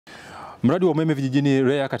Mradi wa umeme vijijini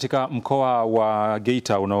REA katika mkoa wa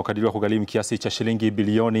Geita unaokadiriwa kughalimu kiasi cha shilingi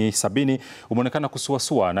bilioni 70 umeonekana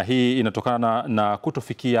kusuasua, na hii inatokana na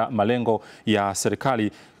kutofikia malengo ya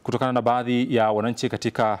serikali kutokana na baadhi ya wananchi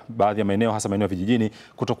katika baadhi ya maeneo, hasa maeneo vijijini,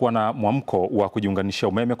 kutokuwa na mwamko wa kujiunganishia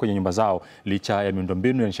umeme kwenye nyumba zao licha ya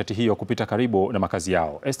miundombinu ya nishati hiyo kupita karibu na makazi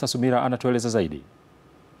yao. Esther Sumira anatueleza zaidi.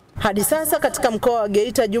 Hadi sasa katika mkoa wa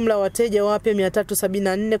Geita jumla wateja wapya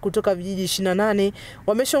 374 kutoka vijiji 28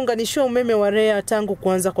 wameshaunganishiwa umeme wa REA tangu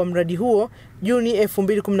kuanza kwa mradi huo Juni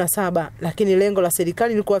 2017, lakini lengo la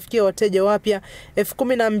serikali ni kuwafikia wateja wapya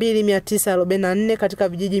 12944 katika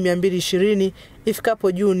vijiji 220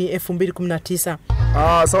 ifikapo Juni 2019.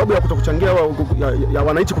 Sababu ya kutokuchangia ya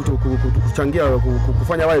wananchi kuchangia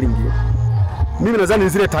kufanya wiring, mimi nadhani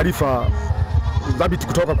zile taarifa dhabiti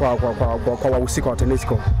kutoka kwa wahusika wa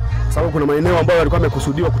TANESCO, sababu kuna maeneo ambayo yalikuwa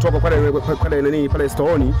yamekusudiwa kutoka pale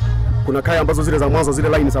stooni. Kuna kaya ambazo zile za mwanzo, zile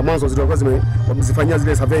line za mwanzo zilikuwa wamezifanyia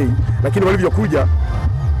zile survey, lakini walivyokuja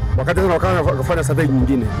wakati tena wakafanya survey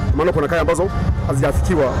nyingine, maana kuna kaya ambazo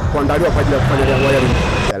hazijafikiwa kuandaliwa kwa ajili ya kufanya wiring.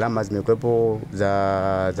 Alama zimekuepo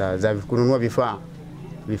za kununua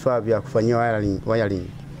vifaa vya kufanyia wiring,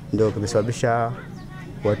 ndio kimesababisha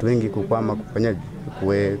watu wengi kukwama kufanya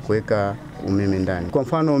kuweka umeme ndani. Kwa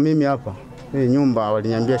mfano mimi hapa, hii nyumba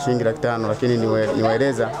waliniambia shilingi 500, lakini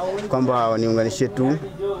niwaeleza kwamba niunganishie tu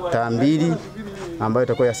taa 2 ambayo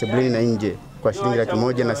itakuwa ya sebuleni na nje kwa shilingi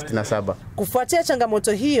 167. Kufuatia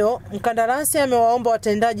changamoto hiyo, mkandarasi amewaomba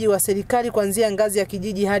watendaji wa serikali kuanzia ngazi ya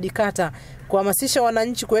kijiji hadi kata kuhamasisha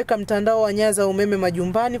wananchi kuweka mtandao wa nyaya za umeme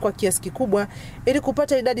majumbani kwa kiasi kikubwa ili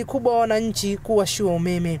kupata idadi kubwa wa wananchi kuwashiwa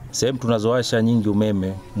umeme. Sehemu tunazowasha nyingi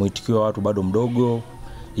umeme, mwitikio wa watu bado mdogo.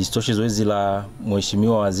 Isitoshe, zoezi la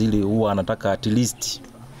mheshimiwa waziri huwa anataka at least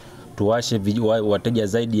tuwashe wateja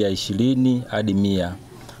zaidi ya 20 hadi 100,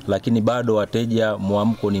 lakini bado wateja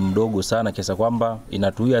mwamko ni mdogo sana kiasi kwamba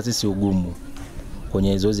inatuia sisi ugumu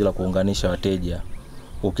kwenye zoezi la kuunganisha wateja.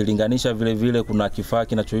 Ukilinganisha vile vile kuna kifaa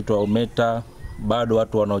kinachoitwa ometa, bado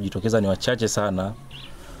watu wanaojitokeza ni wachache sana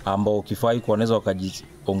ambao kifaa hiki wanaweza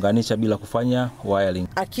wakajiunganisha bila kufanya wiring.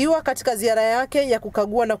 Akiwa katika ziara yake ya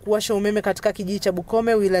kukagua na kuwasha umeme katika kijiji cha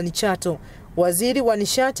Bukome wilayani Chato, waziri wa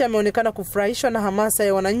nishati ameonekana kufurahishwa na hamasa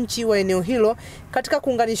ya wananchi wa eneo hilo katika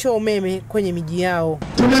kuunganishiwa umeme kwenye miji yao.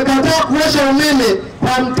 Tumekataa kuwasha umeme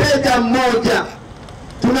kwa mteja mmoja.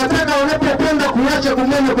 Tunataka wanapokwenda kuwasha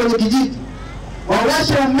umeme kwenye kijiji,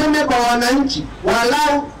 wawashe umeme kwa wananchi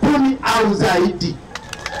walau 10 au zaidi.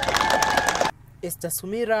 Esther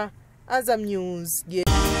Sumira, Azam News.